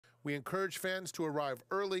We encourage fans to arrive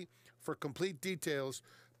early. For complete details,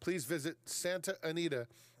 please visit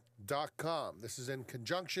santaanita.com. This is in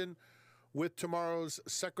conjunction with tomorrow's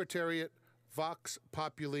Secretariat Vox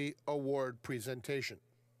Populi Award presentation.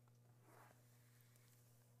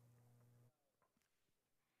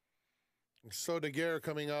 Sodeguer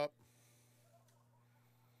coming up.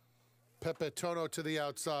 Pepe Tono to the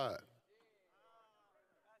outside.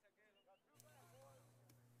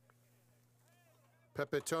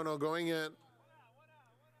 Pepe Tono going in.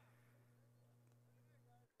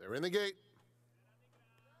 They're in the gate.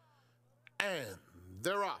 And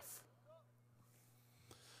they're off.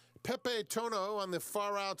 Pepe Tono on the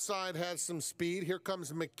far outside has some speed. Here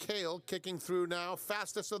comes McKale kicking through now,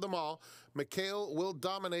 fastest of them all. McKale will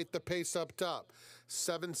dominate the pace up top.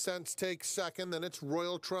 7 Cents takes second, then it's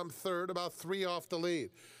Royal Trump third, about 3 off the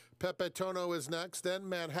lead. Pepe Tono is next, then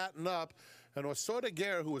Manhattan Up, and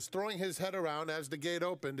Sodeguer, who was throwing his head around as the gate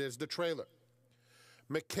opened, is the trailer.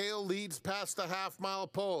 McKale leads past the half-mile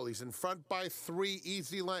pole. He's in front by 3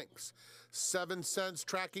 easy lengths. 7 Cents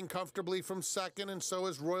tracking comfortably from second, and so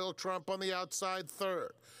is Royal Trump on the outside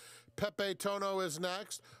third. Pepe Tono is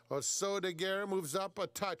next. Sodeguer moves up a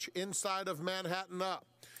touch inside of Manhattan Up.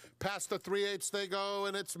 Past the 3/8 they go,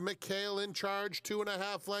 and it's McKale in charge,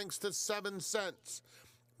 2.5 lengths to 7 Cents.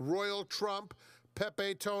 Royal Trump,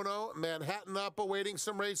 Pepe Tono, Manhattan Up awaiting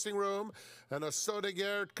some racing room, and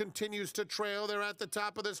Sodeguer continues to trail. They're at the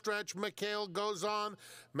top of the stretch. McKale goes on.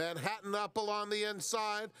 Manhattan Up along the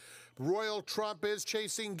inside. Royal Trump is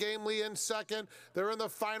chasing gamely in second. They're in the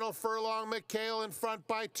final furlong. McKale in front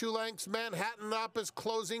by 2 lengths. Manhattan Up is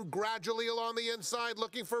closing gradually along the inside,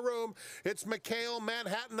 looking for room. It's McKale,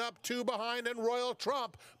 Manhattan Up 2 behind, and Royal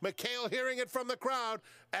Trump. McKale hearing it from the crowd,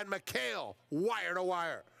 and McKale wire to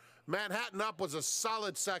wire. Manhattan Up was a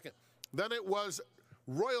solid second. Then it was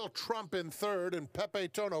Royal Trump in third and Pepe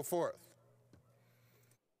Tono fourth.